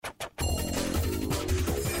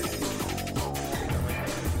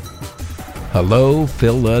Hello,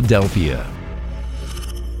 Philadelphia.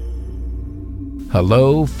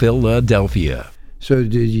 Hello, Philadelphia. So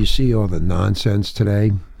did you see all the nonsense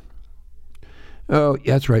today? Oh,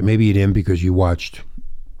 that's right. Maybe you didn't because you watched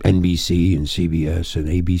NBC and CBS and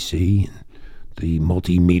ABC and the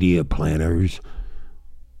multimedia planners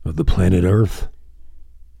of the planet Earth.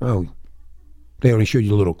 Oh, they only showed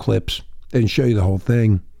you little clips. They didn't show you the whole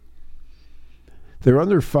thing. They're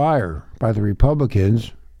under fire by the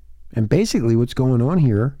Republicans. And basically what's going on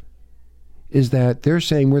here is that they're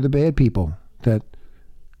saying we're the bad people, that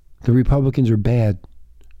the Republicans are bad.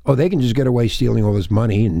 Oh, they can just get away stealing all this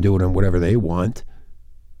money and doing whatever they want.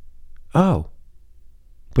 Oh,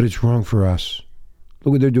 but it's wrong for us.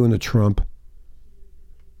 Look what they're doing to Trump.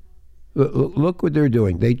 Look what they're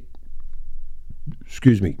doing. They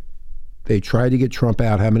tried to get Trump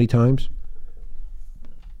out how many times?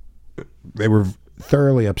 They were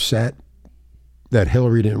thoroughly upset that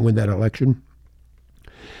Hillary didn't win that election.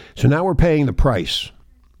 So now we're paying the price.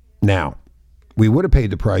 Now, we would have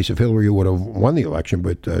paid the price if Hillary would have won the election,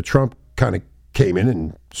 but Trump kind of came in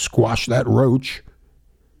and squashed that roach,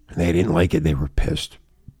 and they didn't like it. They were pissed.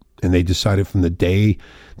 And they decided from the day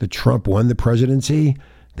that Trump won the presidency,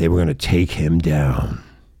 they were going to take him down.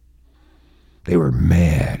 They were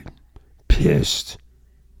mad, pissed,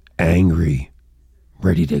 angry,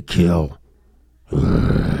 ready to kill.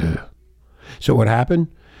 Ugh. So what happened?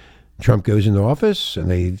 Trump goes into office,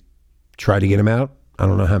 and they try to get him out, I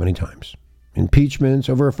don't know how many times. Impeachments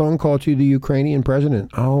over a phone call to the Ukrainian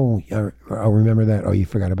president. Oh, I'll remember that. Oh, you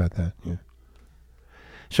forgot about that. Yeah.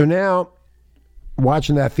 So now,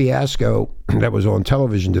 watching that fiasco that was on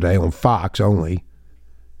television today, on Fox only,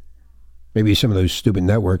 maybe some of those stupid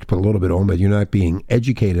networks put a little bit on, but you're not being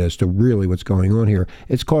educated as to really what's going on here.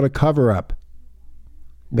 It's called a cover-up.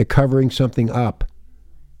 They're covering something up.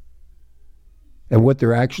 And what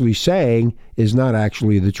they're actually saying is not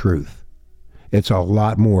actually the truth. It's a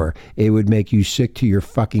lot more. It would make you sick to your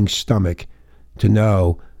fucking stomach to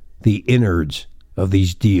know the innards of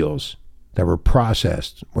these deals that were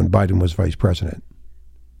processed when Biden was vice president.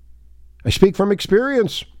 I speak from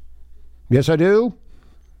experience. Yes, I do.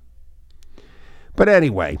 But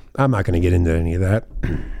anyway, I'm not going to get into any of that.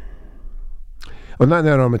 Well, not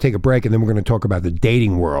that I'm going to take a break, and then we're going to talk about the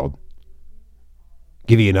dating world.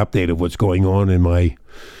 Give you an update of what's going on in my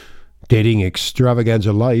dating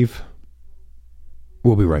extravaganza life.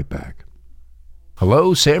 We'll be right back.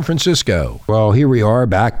 Hello, San Francisco. Well, here we are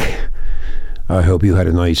back. I hope you had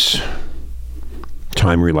a nice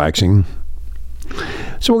time relaxing.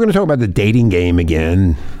 So we're going to talk about the dating game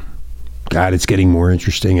again. God, it's getting more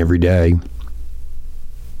interesting every day.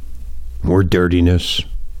 More dirtiness.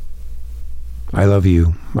 I love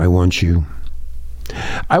you. I want you.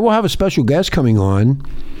 I will have a special guest coming on,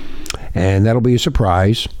 and that'll be a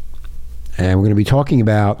surprise. And we're going to be talking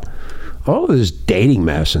about all of this dating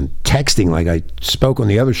mess and texting like I spoke on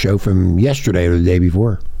the other show from yesterday or the day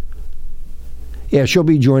before. Yeah, she'll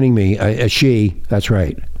be joining me. That's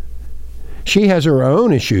right. She has her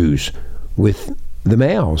own issues with the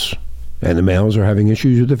males, and the males are having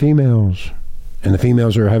issues with the females, and the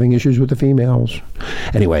females are having issues with the females.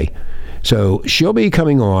 Anyway, so she'll be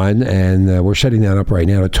coming on, and we're setting that up right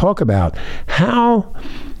now to talk about how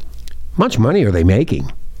much money are they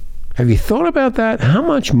making. Have you thought about that? How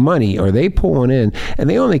much money are they pulling in? And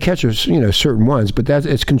they only catch certain ones, but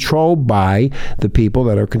it's controlled by the people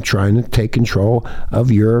that are trying to take control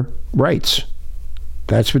of your rights.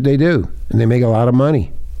 That's what they do, and they make a lot of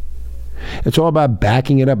money. It's all about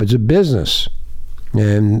backing it up. It's a business.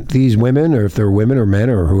 And these women, or if they're women or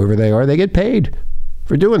men or whoever they are, they get paid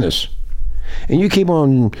for doing this. And you keep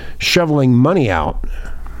on shoveling money out.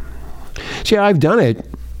 See, I've done it,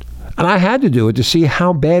 and I had to do it to see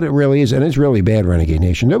how bad it really is. And it's really bad, Renegade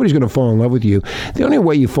Nation. Nobody's going to fall in love with you. The only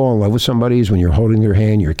way you fall in love with somebody is when you're holding their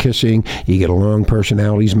hand, you're kissing, you get along,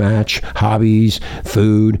 personalities match, hobbies,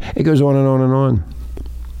 food. It goes on and on and on.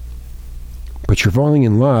 But you're falling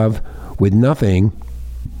in love with nothing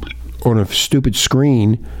on a stupid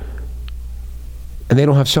screen, and they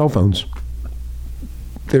don't have cell phones.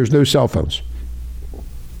 There's no cell phones.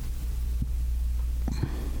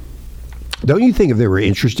 Don't you think if they were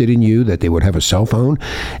interested in you that they would have a cell phone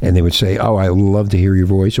and they would say, oh, I love to hear your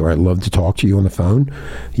voice, or I'd love to talk to you on the phone?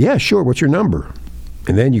 Yeah, sure. What's your number?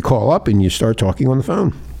 And then you call up and you start talking on the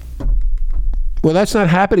phone. Well, that's not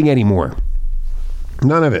happening anymore.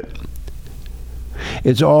 None of it.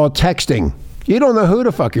 It's all texting. You don't know who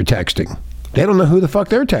the fuck you're texting. They don't know who the fuck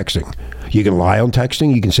they're texting. You can lie on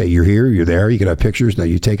texting. You can say you're here, you're there. You can have pictures that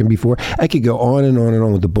you've taken before. I could go on and on and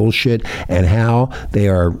on with the bullshit and how they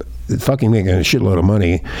are fucking making a shitload of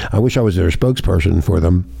money. I wish I was their spokesperson for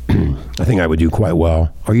them. I think I would do quite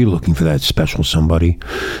well. Are you looking for that special somebody?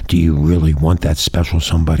 Do you really want that special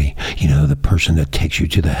somebody? You know, the person that takes you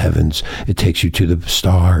to the heavens. It takes you to the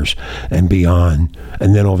stars and beyond.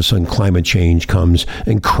 And then all of a sudden climate change comes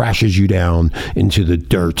and crashes you down into the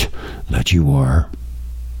dirt that you are.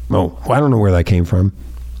 Oh, I don't know where that came from.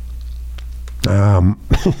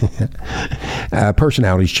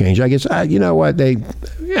 Personalities change. I guess, you know what,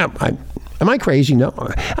 am I crazy? No,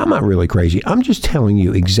 I'm not really crazy. I'm just telling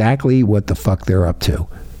you exactly what the fuck they're up to.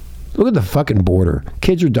 Look at the fucking border.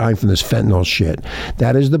 Kids are dying from this fentanyl shit.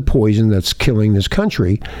 That is the poison that's killing this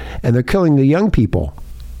country, and they're killing the young people.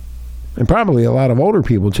 And probably a lot of older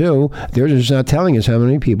people, too. They're just not telling us how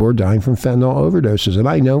many people are dying from fentanyl overdoses. And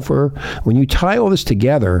I know when you tie all this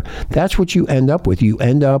together, that's what you end up with. You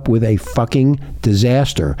end up with a fucking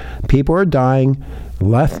disaster. People are dying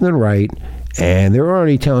left and right, and they're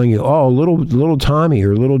already telling you, oh, little Tommy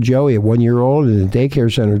or little Joey at 1 year old in the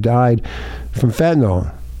daycare center died from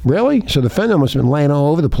fentanyl. Really? So the fentanyl must have been laying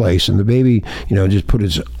all over the place, and the baby, just put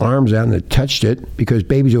his arms out and it touched it, because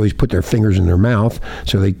babies always put their fingers in their mouth.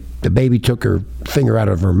 So the baby took her finger out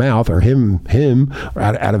of her mouth, or him or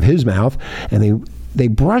out of his mouth, and they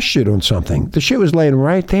brushed it on something. The shit was laying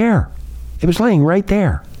right there. It was laying right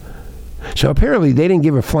there. So apparently they didn't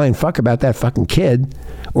give a flying fuck about that fucking kid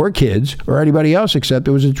or kids or anybody else, except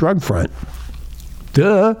it was a drug front.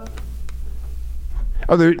 Duh.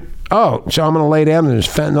 So I'm going to lay down and there's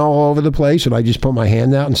fentanyl all over the place, and I just put my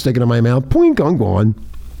hand out and stick it in my mouth. Poink, I'm gone.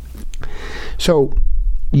 So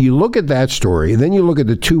you look at that story, and then you look at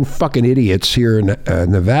the two fucking idiots here in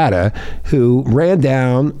Nevada who ran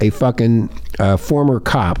down a fucking former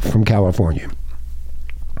cop from California.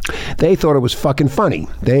 They thought it was fucking funny.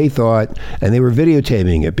 They thought, and they were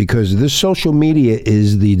videotaping it, because this social media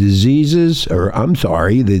is the disease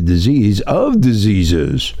of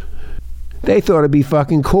diseases. They thought it'd be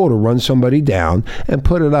fucking cool to run somebody down and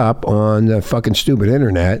put it up on the fucking stupid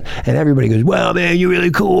internet, and everybody goes, well, man, you're really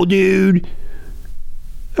cool, dude.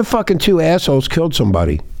 The fucking two assholes killed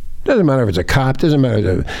somebody. Doesn't matter if it's a cop, doesn't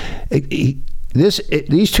matter.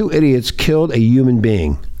 These two idiots killed a human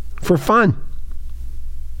being for fun.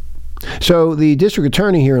 So the district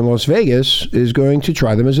attorney here in Las Vegas is going to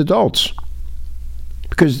try them as adults,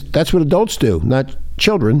 because that's what adults do, not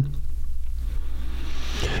children.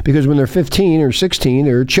 Because when they're 15 or 16,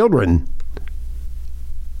 they're children.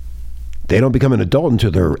 They don't become an adult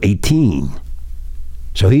until they're 18.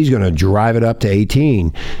 So he's going to drive it up to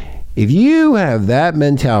 18. If you have that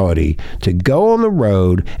mentality to go on the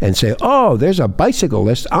road and say, oh, there's a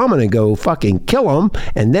bicyclist, I'm going to go fucking kill him,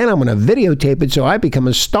 and then I'm going to videotape it so I become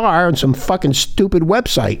a star on some fucking stupid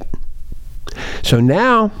website. So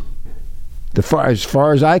now, as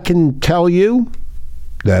far as I can tell you,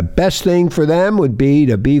 the best thing for them would be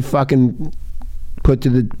to be fucking put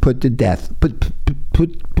to death. Put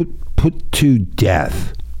to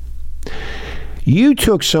death. You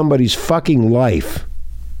took somebody's fucking life.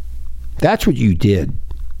 That's what you did.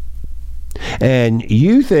 And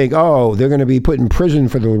you think, oh, they're going to be put in prison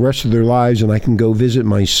for the rest of their lives, and I can go visit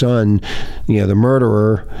my son, the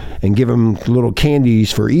murderer, and give him little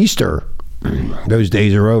candies for Easter. Those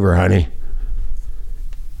days are over, honey.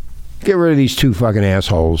 Get rid of these two fucking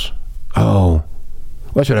assholes. Oh,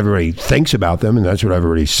 that's what everybody thinks about them, and that's what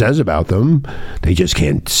everybody says about them. They just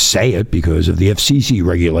can't say it because of the FCC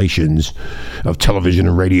regulations of television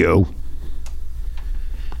and radio.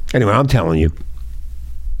 Anyway, I'm telling you.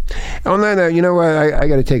 On that note, you know what? I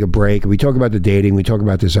got to take a break. We talk about the dating. We talk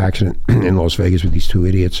about this accident in Las Vegas with these two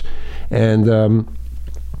idiots. And I'm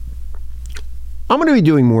going to be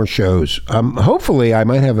doing more shows. Hopefully, I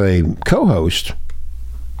might have a co-host.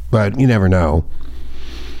 But you never know.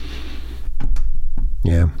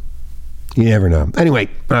 Yeah. You never know. Anyway,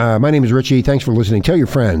 my name is Richie. Thanks for listening. Tell your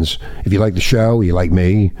friends if you like the show, you like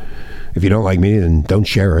me. If you don't like me, then don't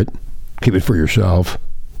share it. Keep it for yourself.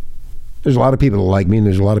 There's a lot of people that like me, and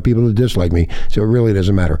there's a lot of people that dislike me, so it really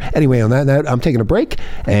doesn't matter. Anyway, on that note, I'm taking a break,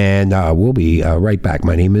 and we'll be right back.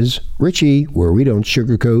 My name is Richie, where we don't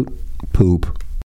sugarcoat poop.